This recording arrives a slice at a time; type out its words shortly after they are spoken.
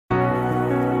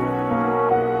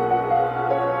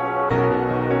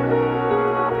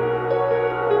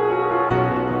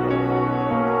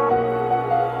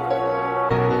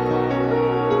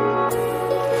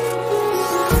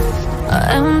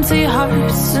empty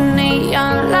hearts and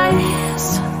neon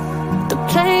lights. They're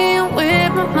playing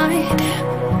with my mind.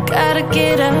 Gotta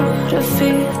get out of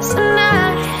here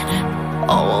tonight.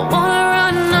 Oh, I wanna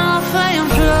run off and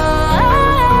fly.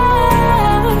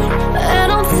 And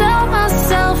I'll tell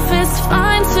myself it's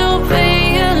fine to be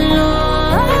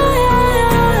alone,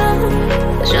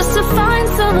 just to find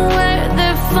somewhere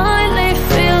that finally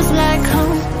feels like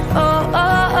home. Oh,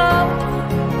 oh, oh.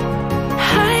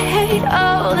 I hate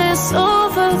all this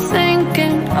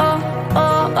overthinking. Oh,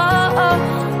 oh, oh, oh.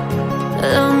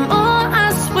 The more I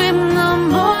swim, the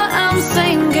more I'm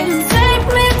sinking. Take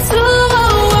me to a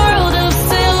world of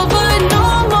silver. No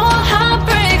more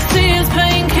heartbreaks, tears,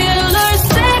 painkillers.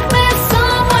 Take me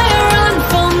somewhere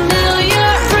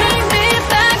unfamiliar. Bring me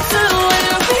back to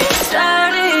where we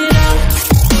started out.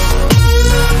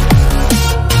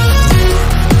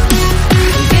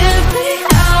 Get me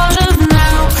out of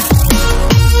now.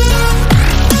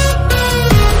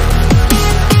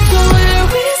 To where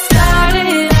we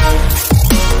started out.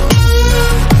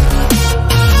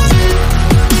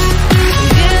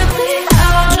 Get me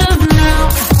out of now.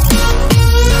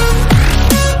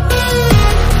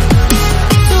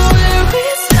 To where we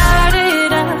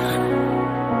started out.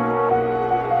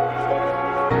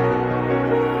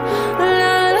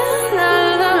 La la la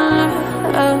la la.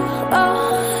 Oh, oh.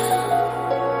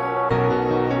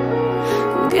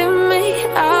 Get me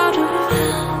out of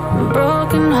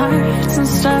broken hearts and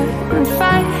starting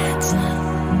fights,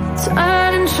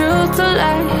 turning truth to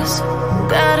lies.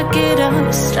 Gotta get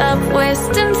up, stop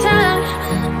wasting time.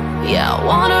 Yeah, I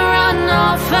wanna run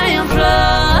off and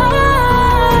fly.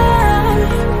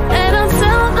 And I'll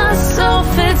tell myself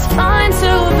it's fine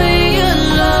to be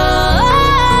alone,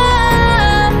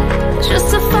 just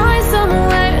to find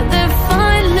somewhere that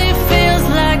finally feels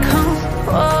like home.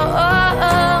 Oh, oh,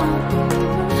 oh.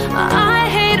 I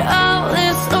hate all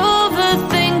this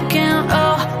overthinking.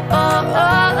 Oh, oh,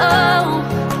 oh, oh.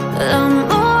 The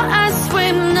more I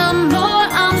swim, the more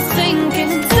I'm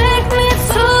sinking. Take me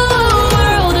to a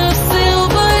world of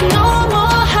silver. No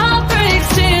more heartbreaks,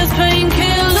 tears,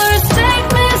 painkillers. Take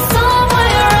me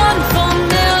somewhere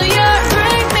unfamiliar.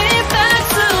 Bring me back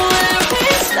to where we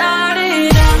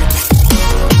started out.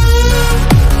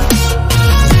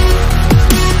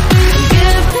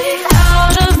 Get me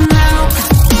out of now.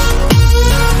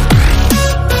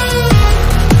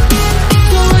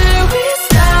 To where we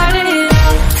started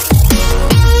out.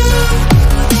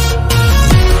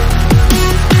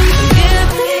 Get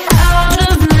me out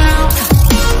of now.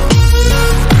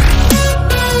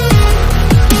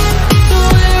 To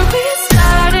where we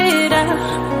started out.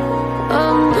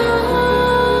 Oh, no.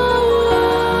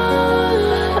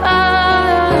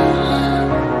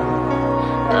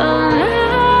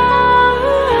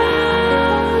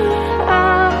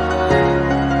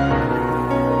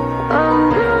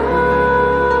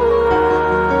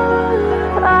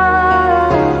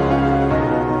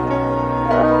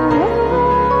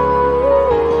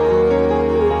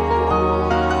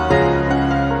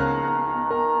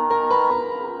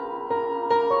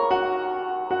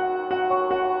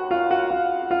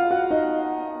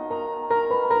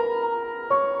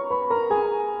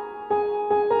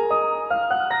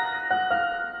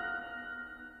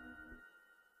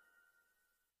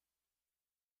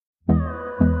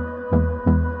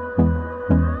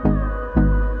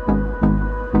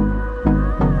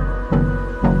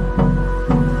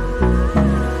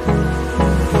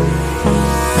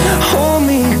 Hold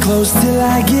me close till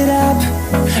I get up.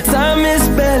 Time is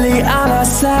barely on our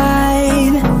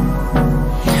side.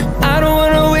 I don't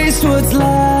wanna waste what's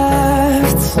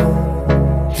left.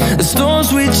 The storms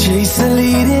we chase are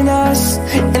leading us,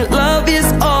 and love is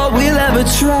all we'll ever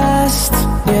trust.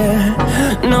 Yeah,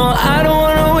 no, I don't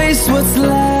wanna waste what's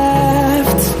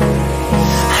left.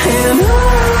 And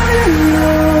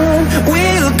on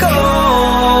we'll go,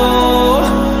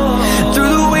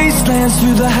 through the wastelands,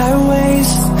 through the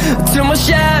highways, till my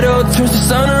shadow turns to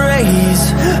sun rays.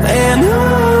 And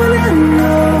on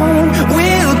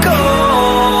we'll go,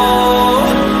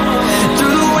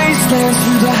 through the wastelands,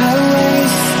 through the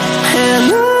highways,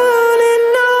 and on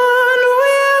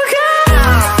we'll go.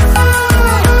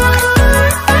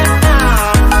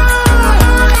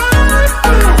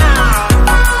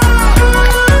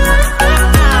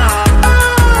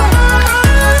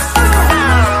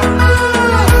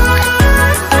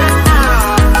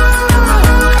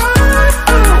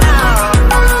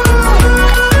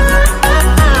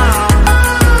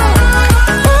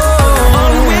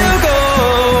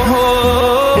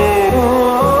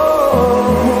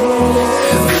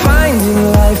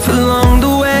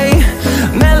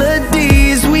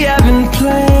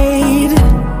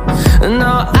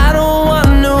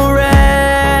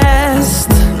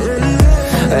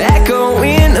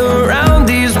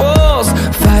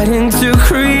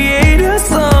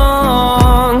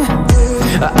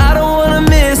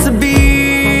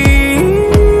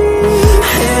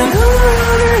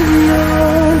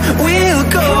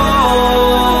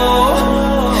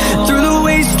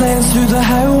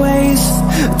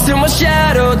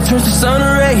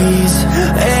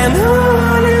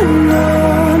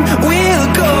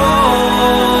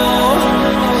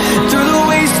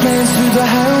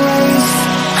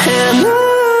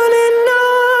 and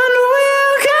on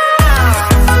we'll go.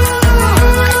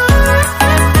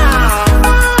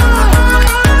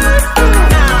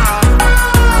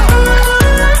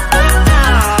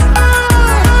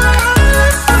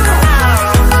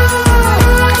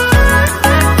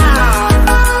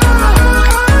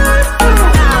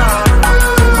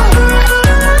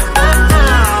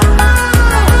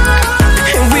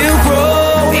 And we'll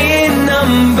grow in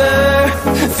number,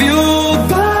 fueled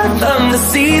by them to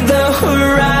see the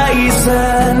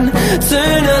horizon,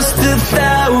 turn us to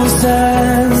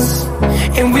thousands.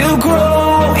 And we'll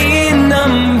grow in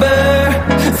number,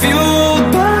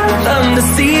 fueled by them to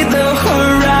see the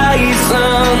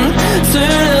horizon,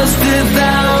 turn us to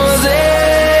thousands.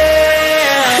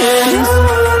 And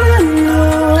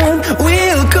on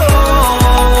we'll go,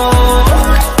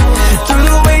 through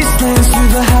the wastelands, through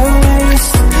the highways,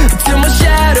 till my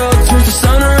shadow turns to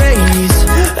sun rays.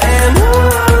 And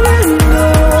on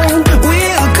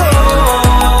we'll go,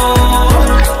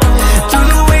 through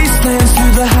the wastelands,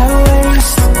 through the highways.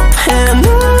 And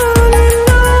on we'll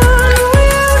go.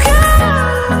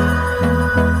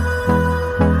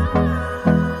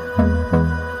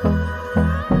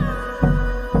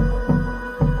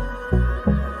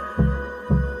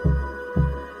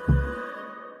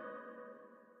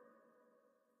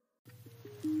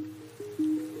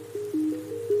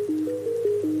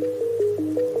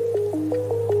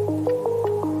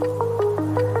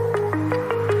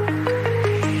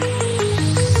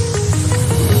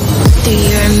 Do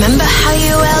you remember how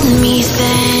you held me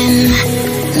then?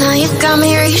 Now you got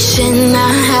me reaching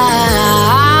out.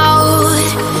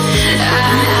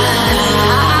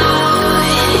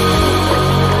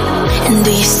 And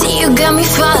do you see you got me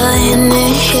falling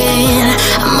in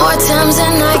more times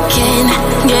than I can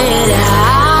get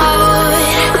out.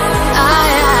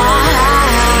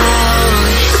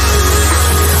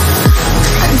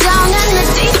 Down in the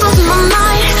deep of my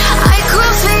mind, I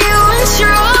crawl for you and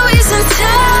you're always in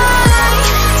tight.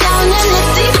 Down in the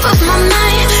deep of my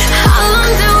mind, how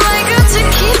long do I got to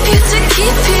keep you, to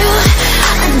keep you?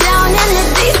 Down in the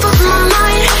deep of my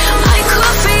mind, I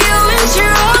crawl for you and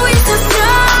you're always in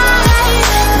tight.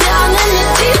 Down in the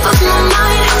deep of my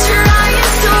mind, trying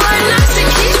so hard not to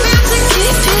keep you, to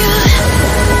keep you.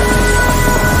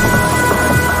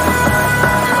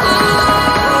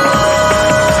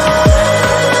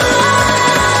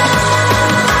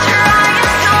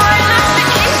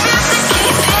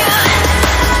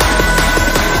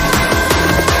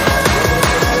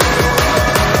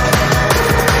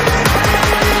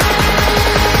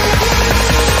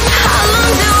 How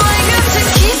long do I got to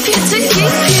keep you, to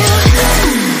keep you?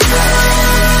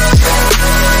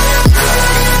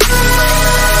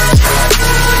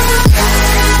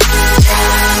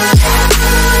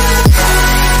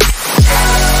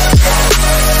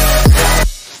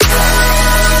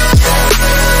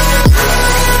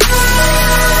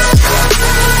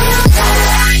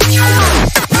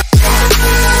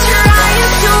 Trying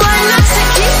so hard not to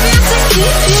keep you, to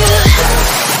keep you.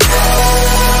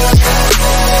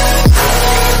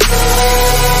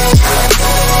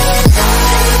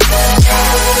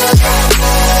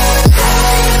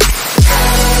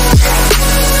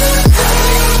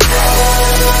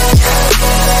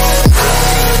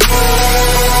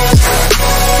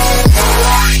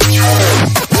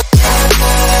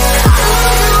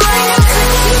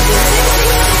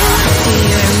 Do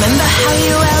you remember how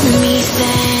you held me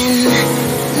then?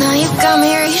 Now you got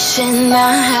me reaching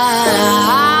out.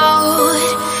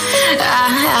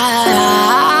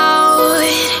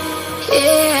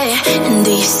 Yeah. And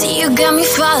do you see you got me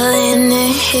falling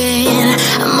in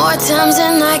more times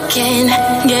than I can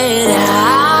get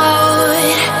out.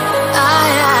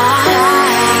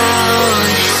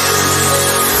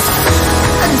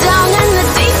 Down in the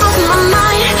deep of my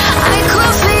mind, I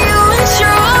crawl for you and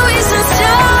you're always in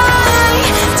tight.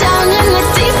 Down in the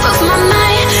deep of my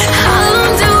mind, how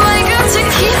long do I got to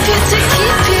keep you, to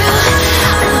keep you?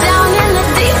 Down in the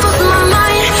deep of my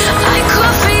mind, I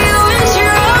crawl for you and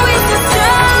you're always in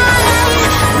tight.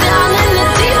 Down in the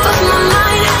deep of my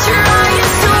mind, trying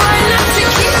so hard not to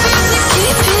keep you, to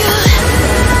keep you.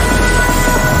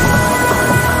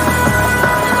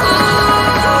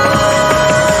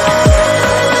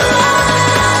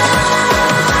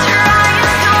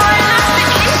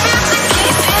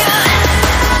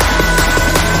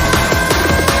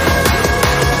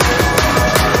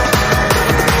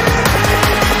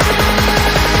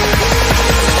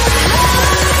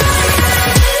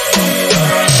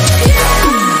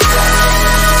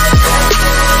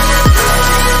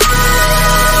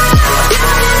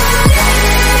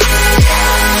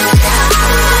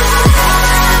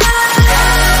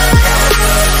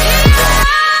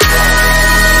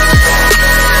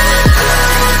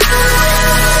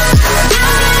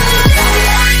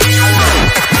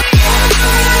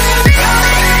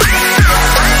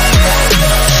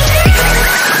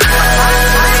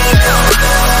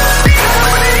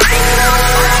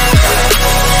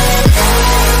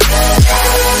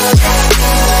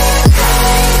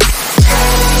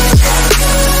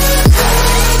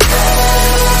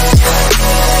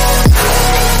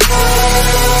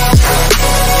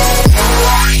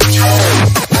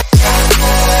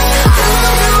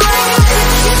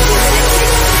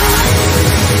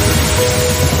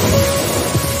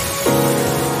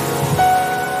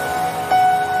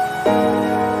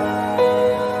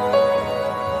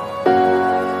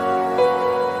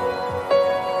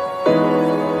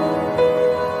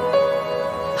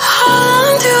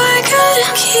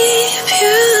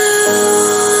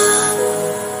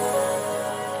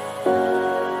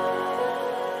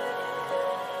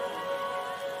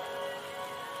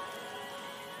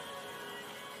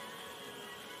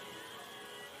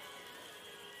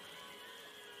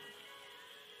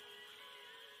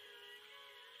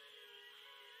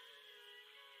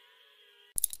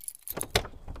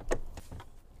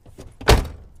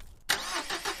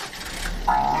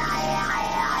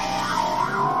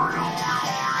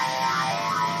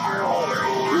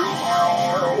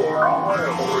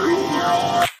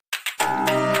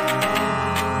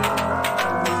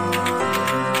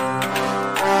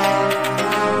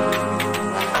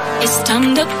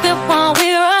 time to quit while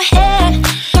we're ahead.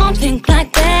 Don't think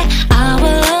like that, I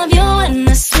will love you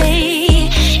endlessly.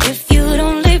 If you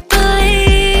don't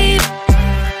believe,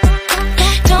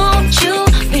 don't you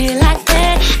be like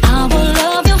that, I will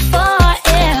love you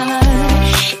forever.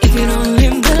 If you don't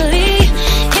believe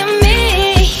in me,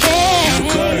 yeah. You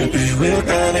could be with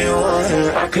anyone,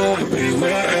 I could be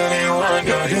with anyone.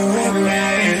 You're you and me,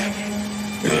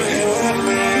 you're you and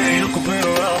me. You could be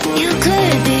around, but You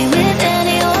could be with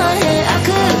anyone, I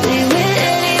could be with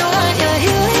anyone. You're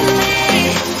you and me,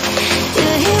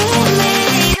 you're you and me.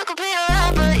 You could be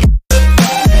around, but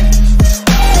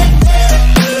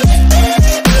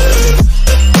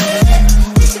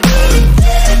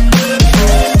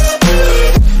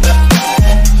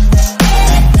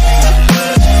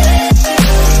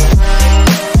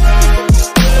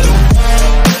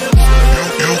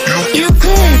you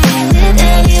could be with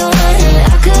anyone,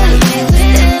 I could be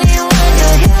with anyone.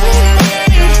 You're you and me,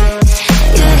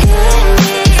 you're you and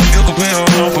me. you could be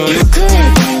around, but You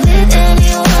could be with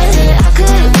anyone, I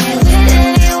could be with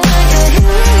anyone. You're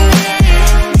you and me,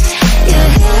 you're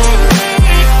you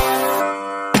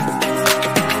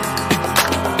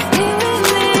and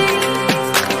me.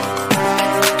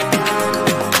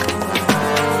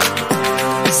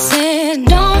 Said,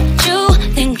 don't you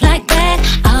think like that,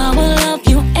 I will love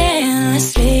you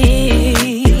endlessly.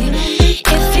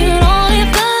 If you only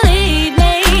believe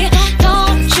me,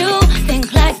 don't you think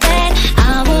like that,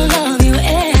 I will love you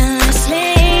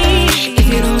endlessly. If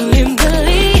you only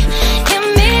believe in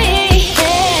me,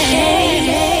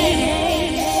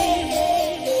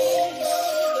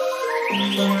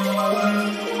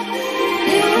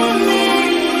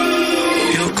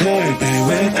 you could be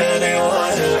with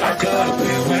anyone, I could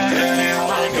be with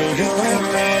anyone. You're you and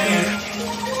me, you're you and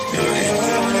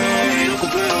me. You could be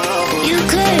around, but You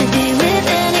could be with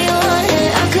anyone,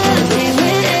 I could be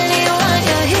with anyone.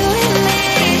 You're you and me,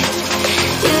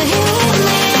 you're you and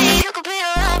me. You could be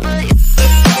around, but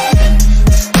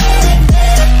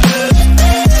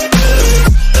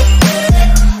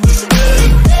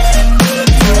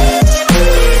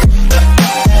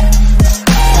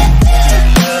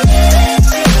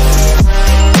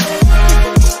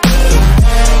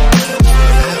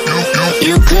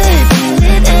you could be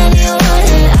with anyone,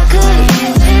 I could be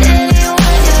with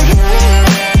anyone.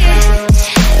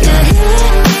 You're you and me, you're you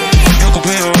and me. you could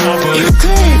be around, but You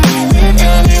could be with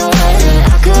anyone,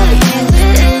 I could be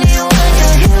with anyone. You're you and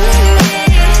me,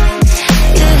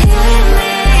 you're you and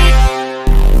me.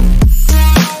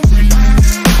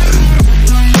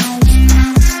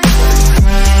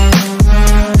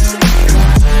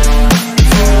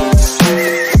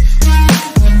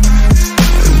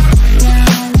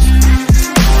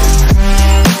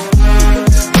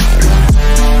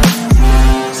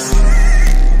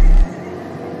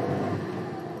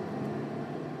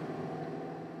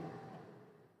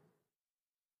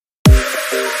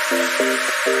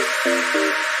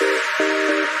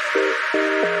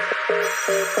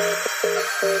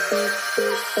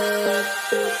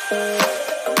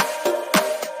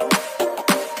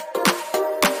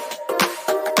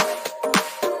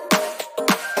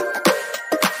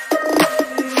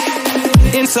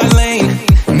 Inside lane,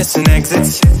 missing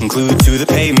exits, glued to the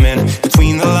pavement.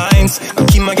 Between the lines, I'll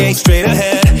keep my gaze straight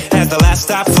ahead as the last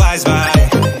stop flies by.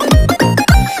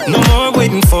 No more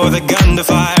waiting for the gun to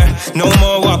fire, no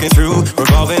more walking through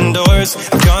revolving doors.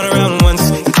 I've gone around once,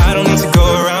 I don't need to go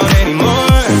around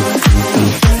anymore.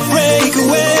 Break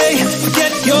away,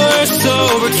 forget your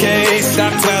sober case.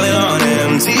 Stop dwelling on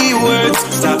empty words,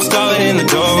 stop stalling in the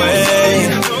doorway,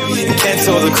 and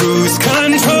cancel the cruise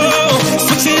control.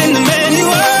 Switch it in the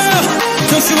manual,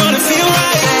 don't you wanna feel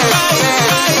right?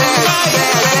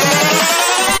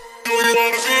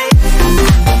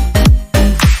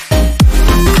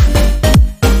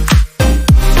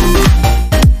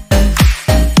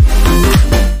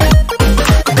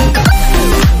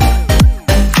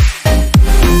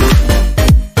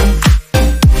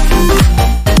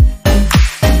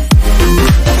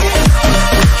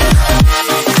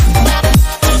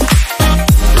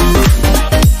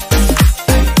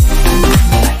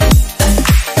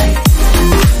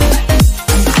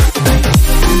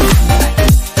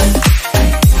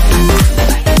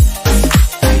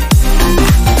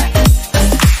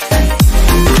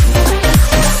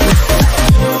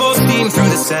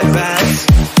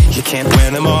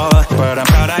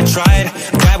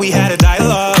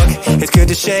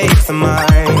 shape the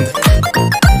mind.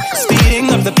 Speeding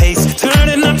up the pace,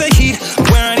 turning up the heat,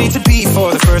 where I need to be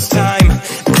for the first time.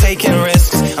 I'm taking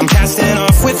risks, I'm casting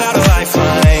off without a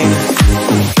lifeline.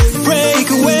 Break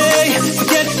away,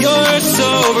 forget your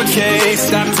sober lowercase.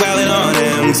 Stop dwelling on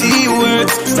empty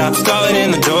words. Stop stalling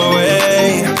in the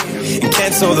doorway and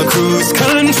cancel the cruise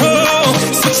control.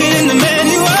 Switching in the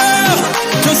manual.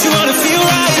 Don't you wanna feel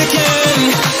right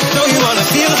again? Don't you wanna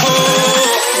feel whole?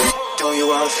 Don't you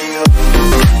wanna feel?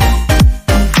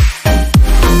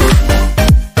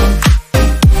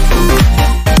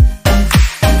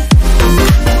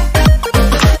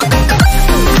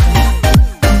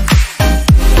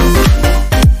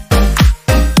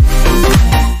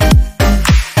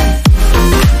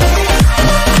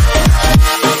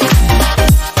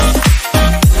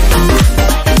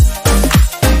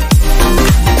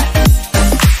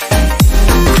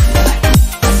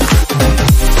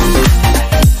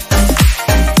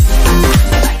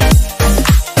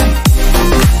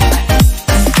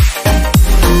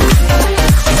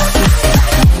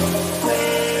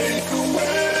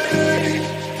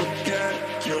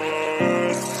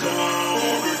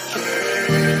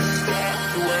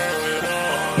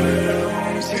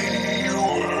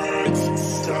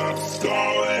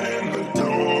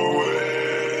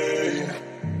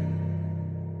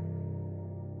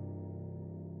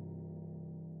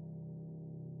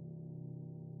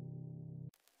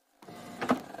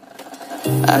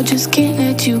 I just can't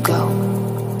let you go.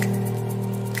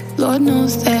 Lord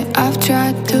knows that I've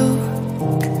tried to.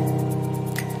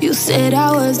 You said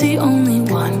I was the only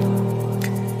one.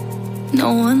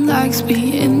 No one likes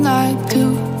being lied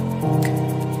to.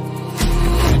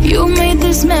 You made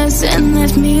this mess and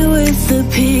left me with the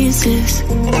pieces.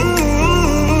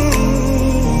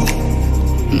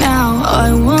 Now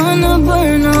I wanna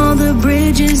burn all the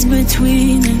bridges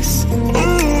between us.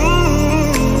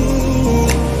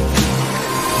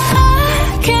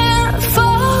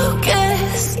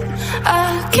 I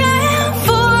can't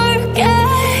forget.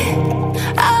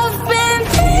 I've been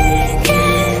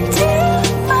thinking too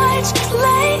much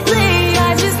lately. I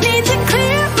just need to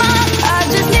clear my head. I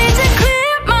just need to clear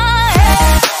my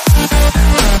head.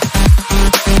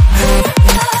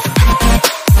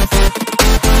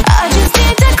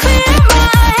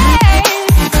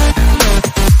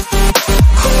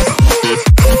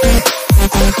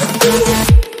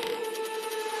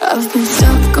 I've been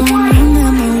stuck on your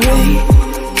memory,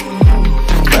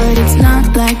 but it's not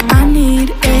like I need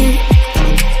it.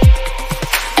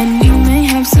 And we may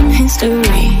have some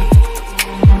history,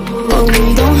 but we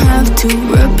don't have to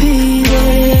repeat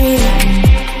it.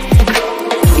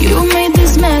 You made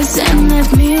this mess and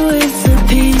left me with the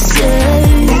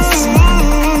pieces.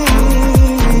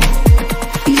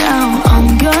 Now I'm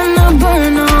gonna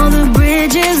burn all the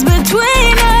bridges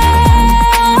between us.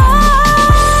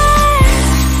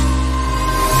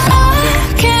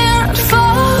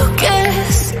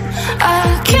 I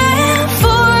can't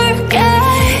forget.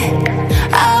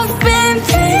 I've been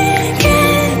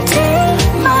thinking too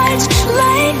much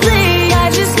lately. I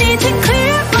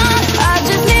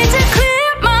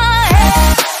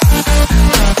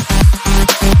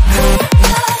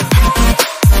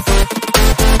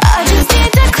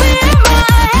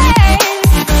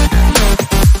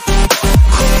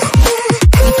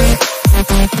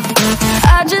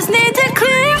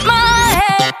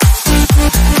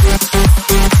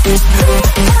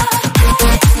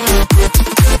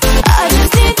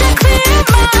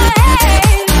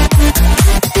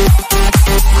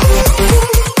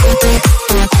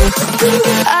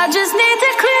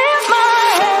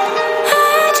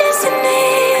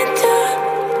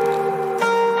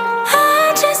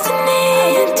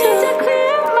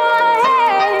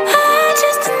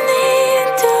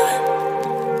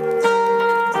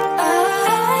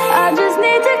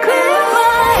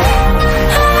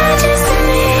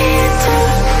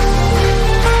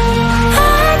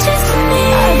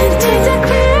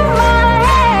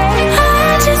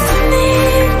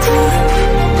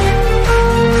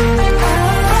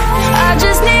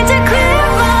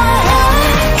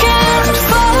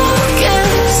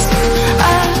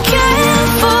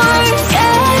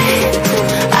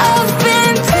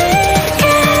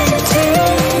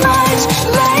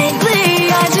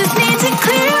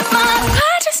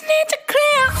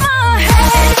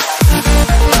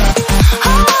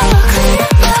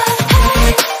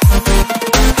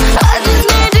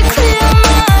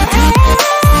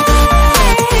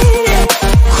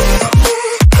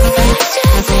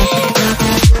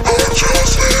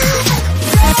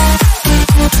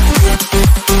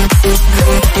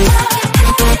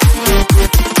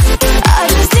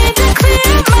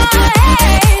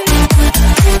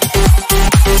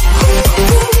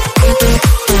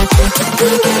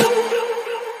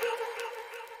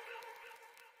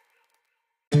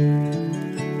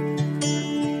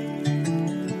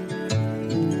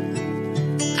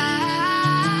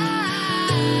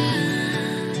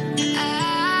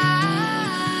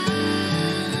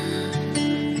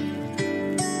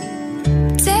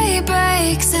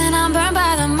breaks and I'm burned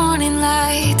by the morning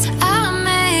light. I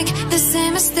make the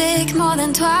same mistake more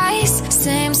than twice.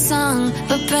 Same song,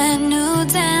 but brand new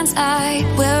dance. I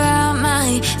wear out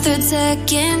my third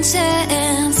second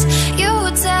chance. You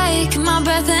take my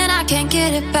breath and I can't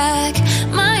get it back.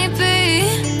 Might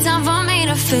be time for me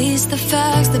to face the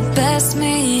facts. The best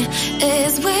me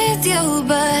is with you,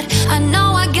 but I know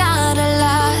I got a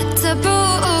lot to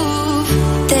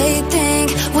prove. They think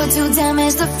we're too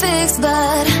damaged to fix,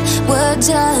 but we're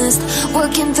just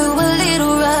working through a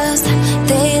little rust.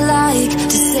 They like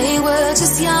to say we're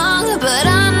just young, but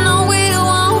I know we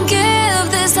won't give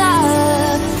this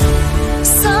up.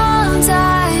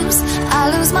 Sometimes I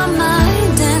lose my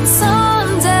mind, and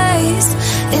some days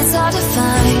it's hard to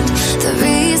find the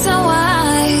reason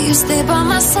why you stay by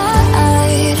my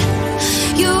side.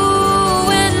 You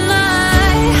and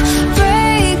I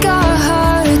break our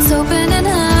hearts open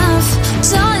enough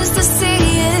just to see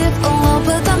if we'll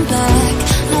put them back.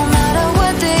 No matter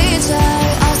what they try,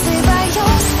 I'll stay by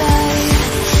your side.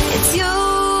 It's you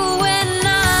and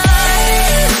I.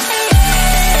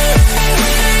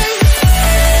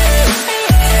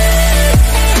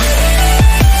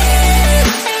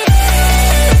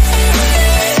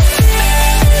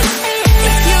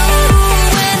 It's you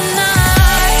and I.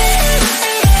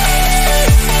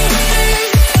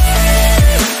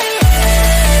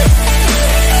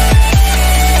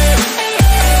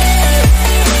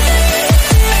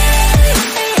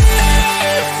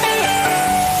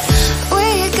 We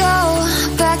go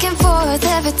back and forth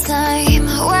every time,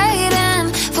 waiting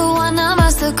for one of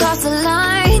us to cross the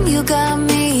line. You got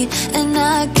me and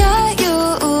I got you,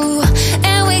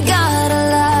 and we got a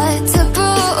lot to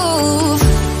prove.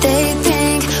 They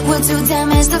think we're too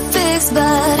damaged to fix,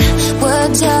 but we're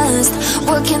just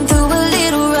working through a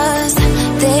little rust.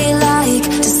 They like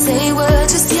to say we're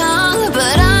just young,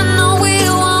 but I know we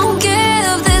won't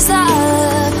give this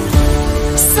up.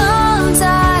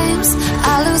 Sometimes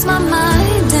I lose my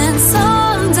mind, and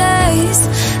some days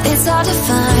it's hard to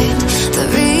find the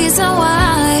reason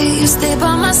why you stay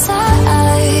by my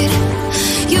side.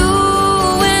 You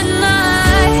and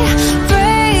I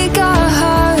break our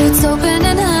hearts open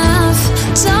enough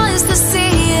just to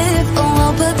see if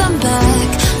we'll put them back.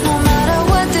 No matter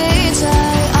what they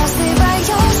try, I'll stay by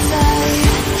your side.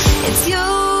 It's you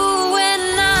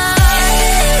and I.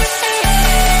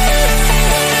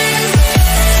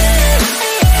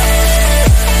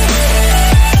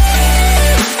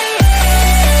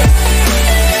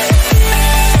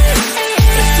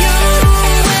 It's you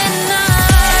and I.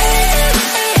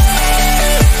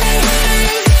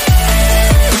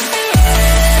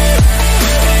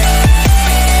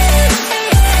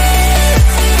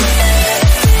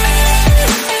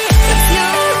 It's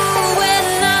you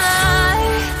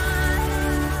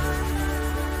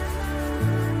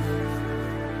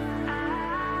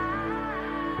and I.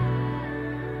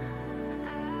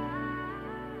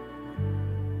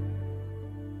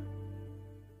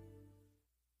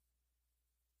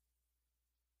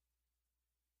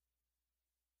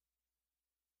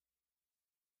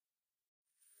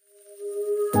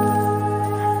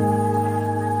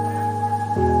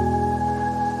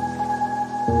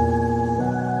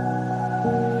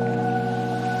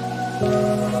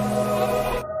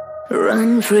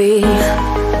 Run free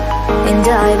and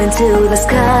dive into the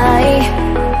sky.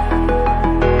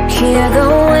 Hear the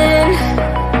wind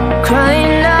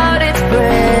crying out its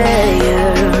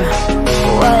prayer.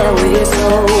 Why are we so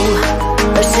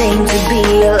ashamed to be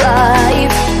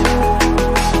alive?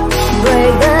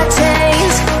 Break the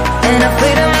chains and our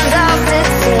freedom does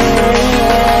its take.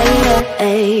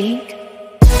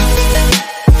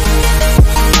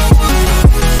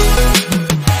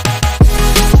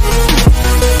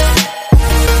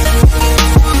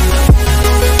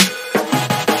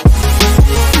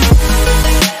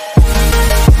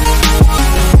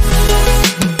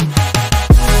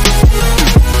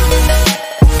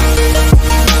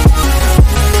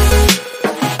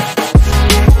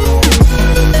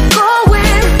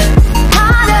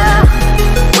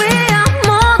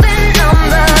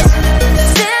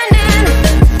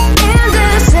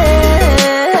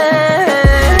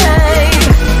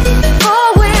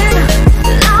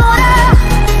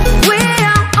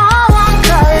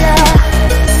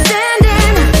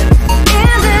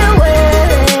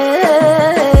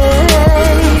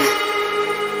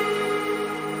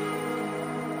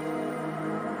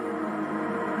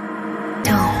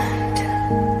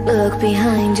 Look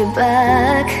behind your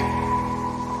back.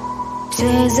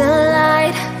 Chase the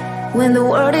light when the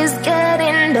world is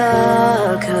getting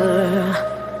darker.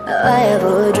 I have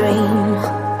a dream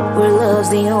where love's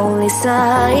the only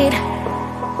side.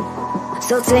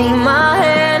 So take my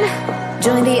hand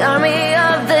Join the army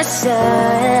of the shadows.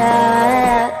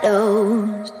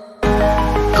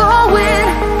 Going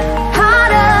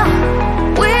harder,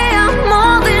 we are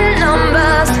more than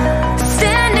numbers,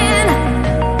 standing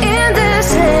in this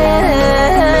hate.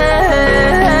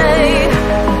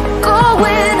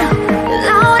 Going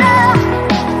louder,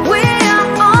 we are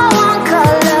all one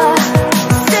color,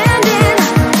 standing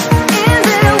in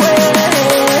their way.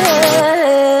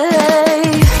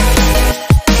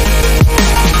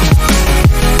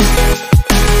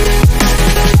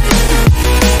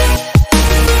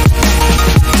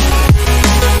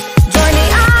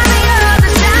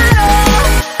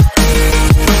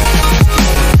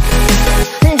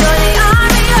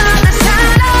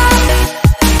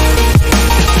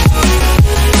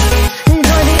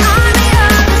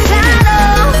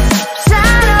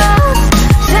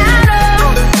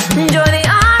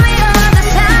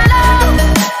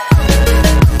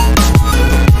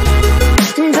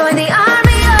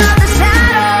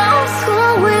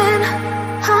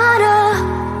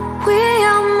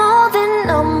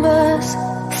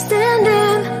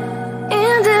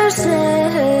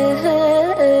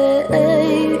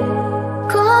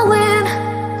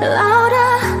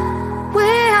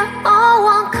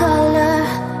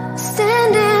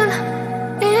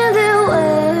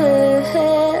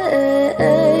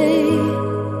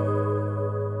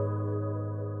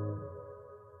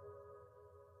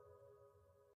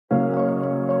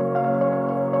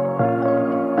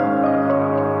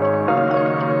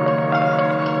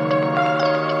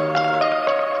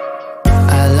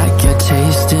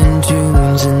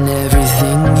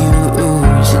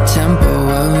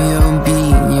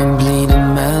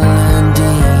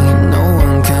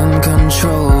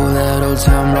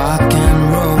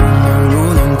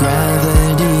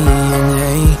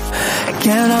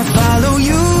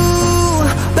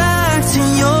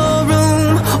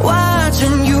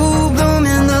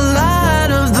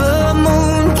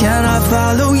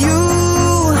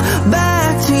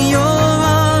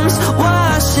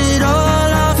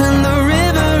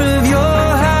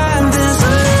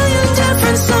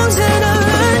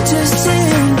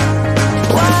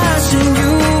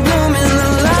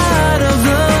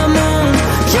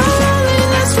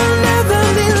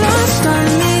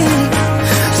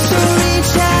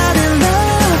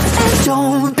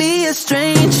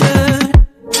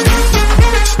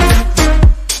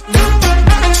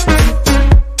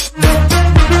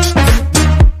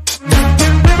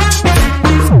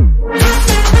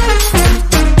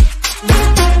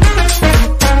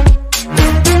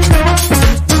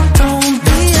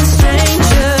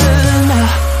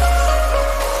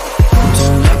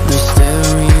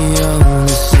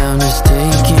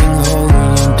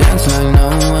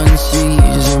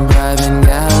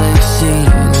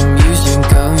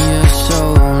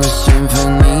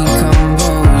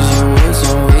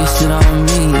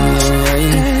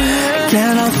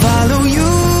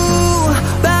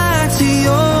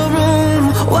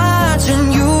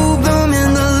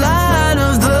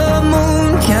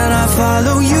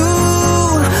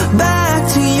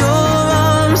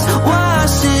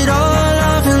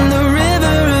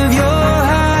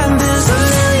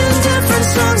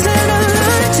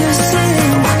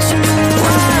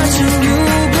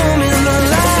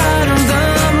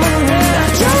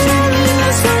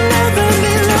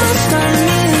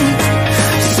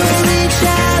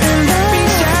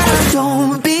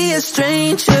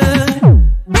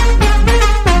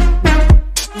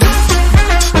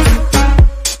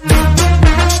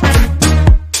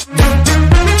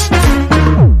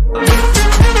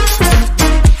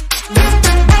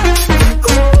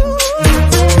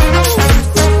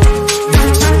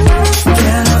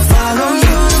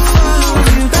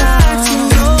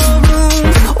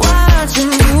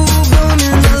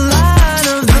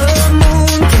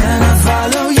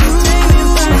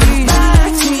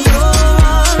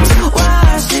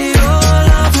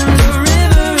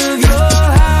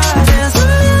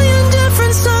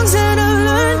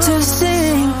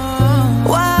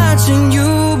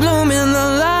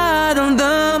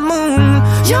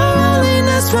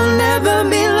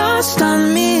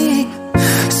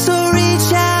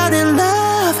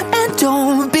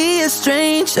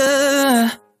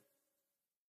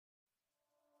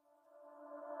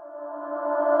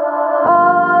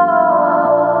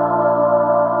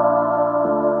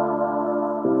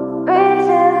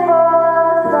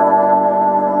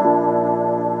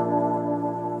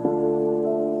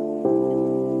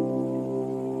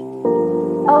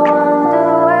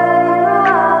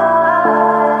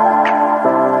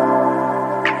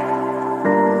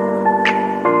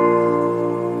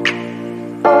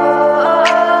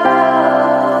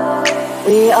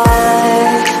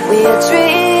 We are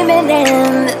dreaming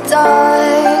in the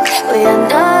dark. We are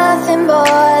nothing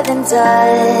more than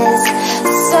dust.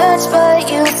 Search but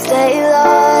you stay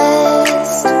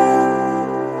lost.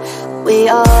 We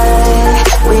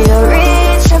are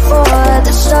reaching for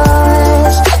the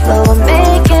stars, but we're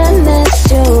making this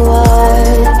too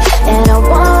hard. And I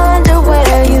wonder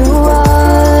where you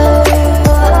are.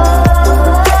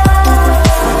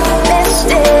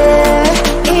 Mysterious,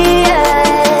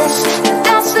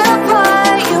 that's the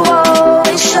part you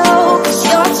always show. 'Cause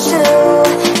you're too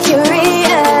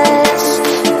curious.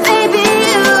 Maybe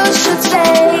you should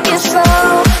take it slow.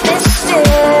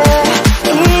 Mysterious,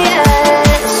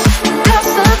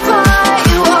 that's the part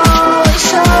you always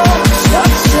show. 'Cause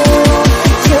you're too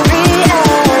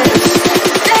curious.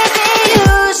 Maybe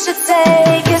you should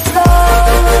take it slow.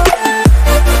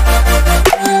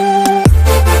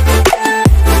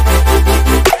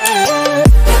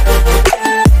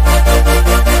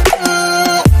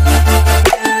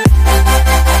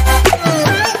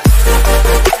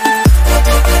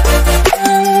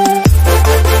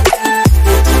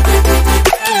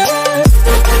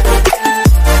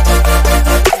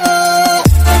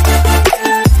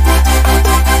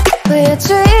 We're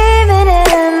dreaming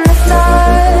in the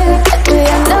dark. We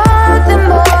are nothing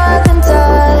more than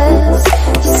dust.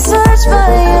 You search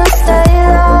but you stay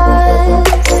lost.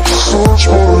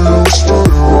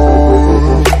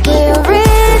 We are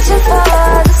reaching for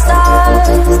the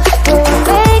stars, but we're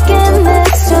making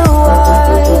this too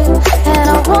hard. And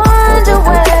I wonder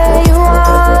where you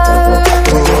are.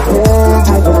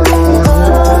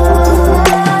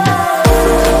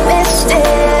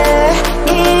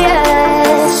 Mysterious,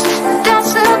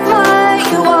 that's the part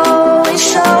you always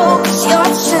show. 'Cause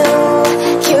you're too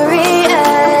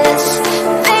curious.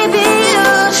 Maybe you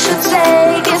should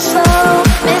take it slow.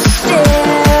 Mysterious,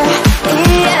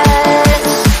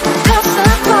 that's the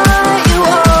part you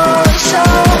always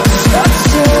show. 'Cause you're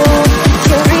too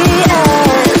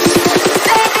curious.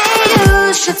 Maybe you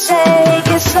should take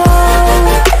it slow.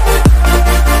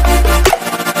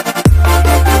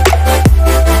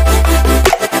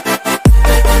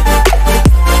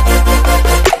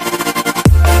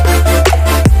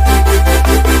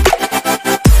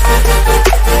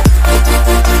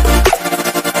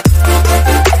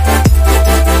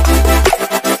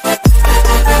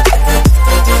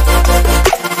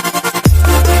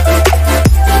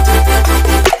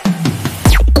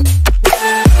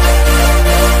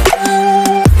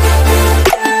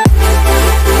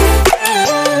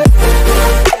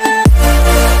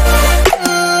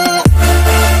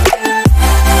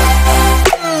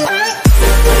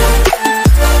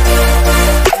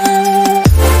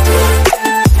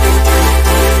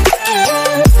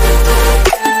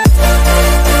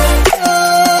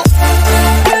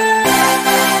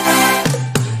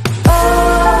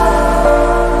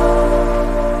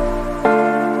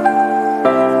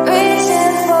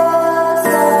 Reaching for the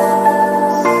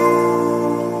stars.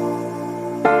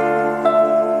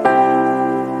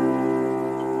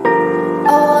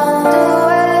 I wonder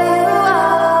where you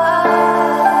are.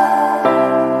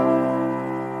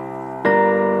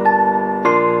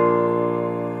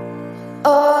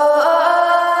 Oh.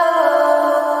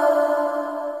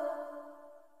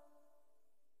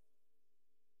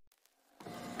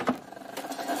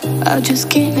 I just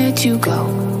can't let you go.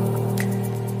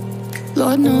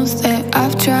 Lord knows that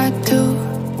I've tried to.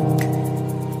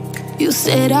 You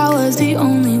said I was the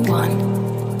only one.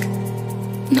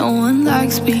 No one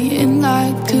likes being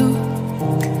lied to.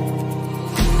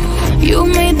 You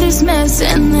made this mess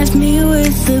and left me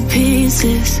with the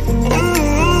pieces.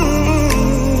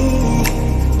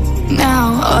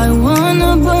 Now I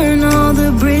wanna burn all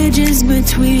the bridges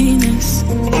between us.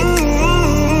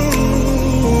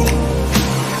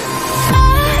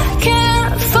 I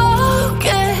can't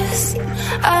focus,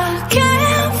 I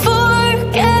can't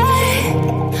forget.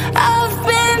 I've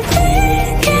been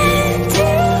thinking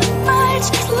too much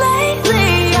lately.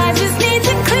 I just need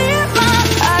to clear my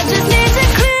head. I just need to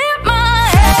clear my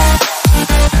head.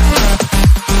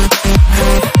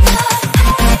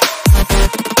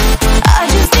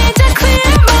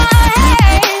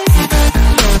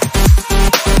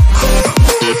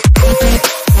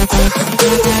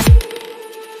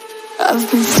 I've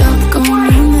been stuck on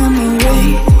your memory,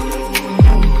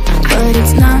 but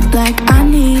it's not like I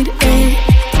need it.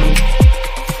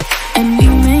 And we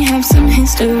may have some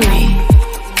history,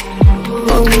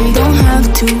 but we don't have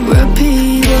to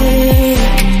repeat it.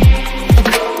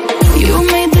 You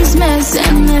made this mess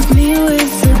and left me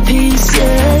with the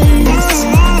pieces.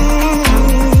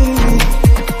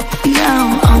 Now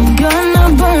I'm gonna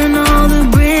burn all the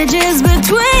bridges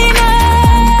between us.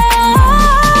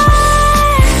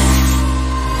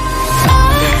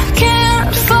 I can't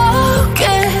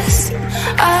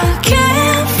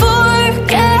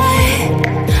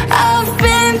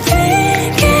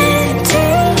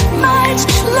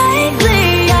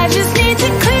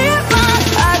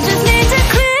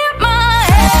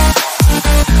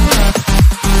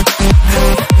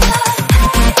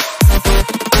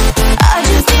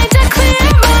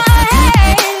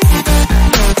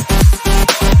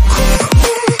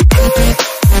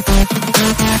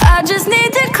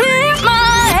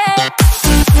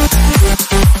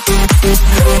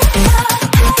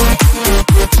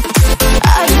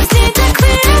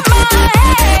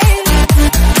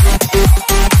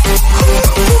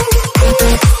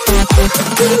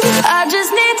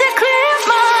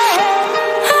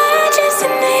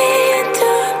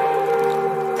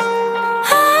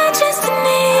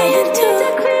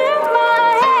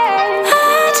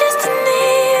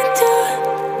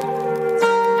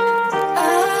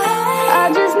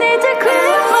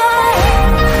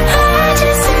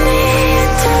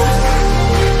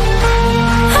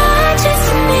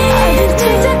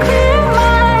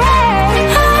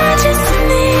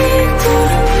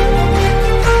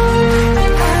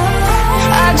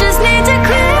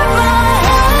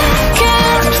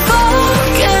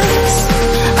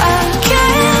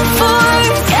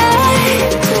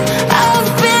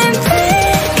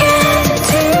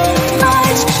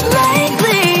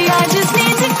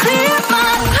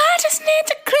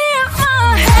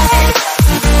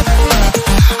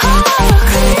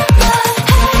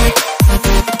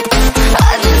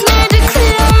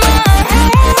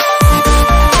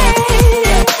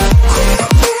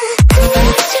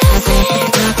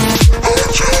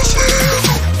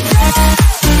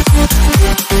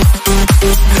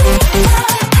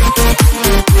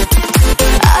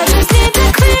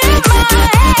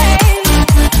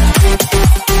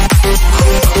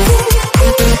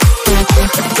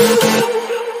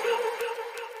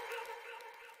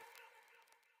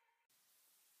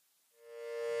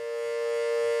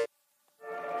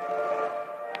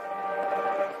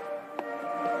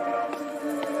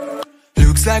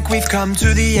Looks like we've come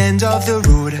to the end of the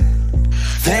road.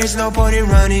 There's no point in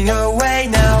running away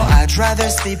now. I'd rather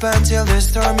sleep until the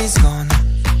storm is gone.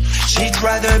 She'd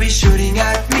rather be shooting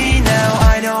at me now.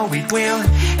 I know it will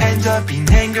end up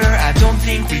in anger. I don't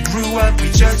think we grew up, we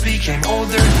just became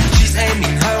older. She's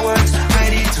aiming her words,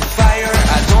 ready to fire.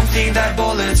 I don't think that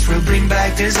bullets will bring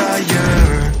back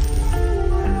desire.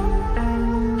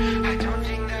 I don't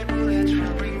think that bullets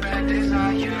will bring back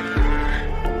desire.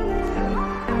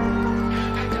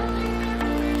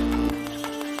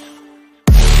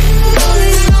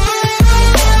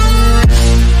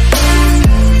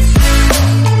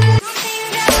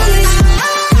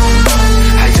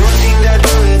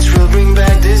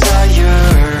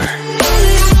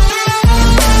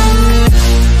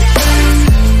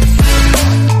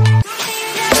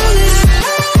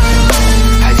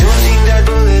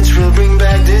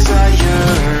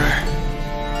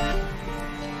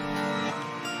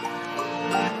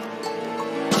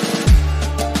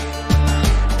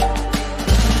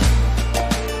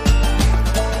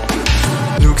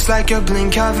 Like a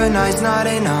blink of an eye's not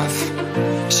enough.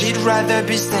 She'd rather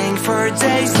be staying for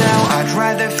days now. I'd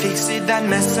rather fix it than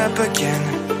mess up again.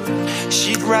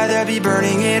 She'd rather be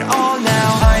burning it all now.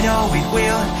 I know it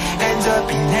will end up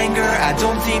in anger. I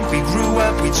don't think we grew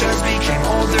up, we just became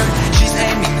older. She's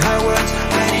aiming her words,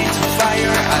 ready to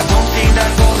fire. I don't think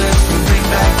that bullets will bring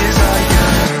back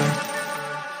desire.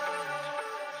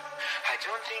 I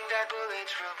don't think that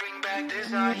bullets will bring back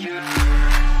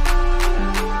desire.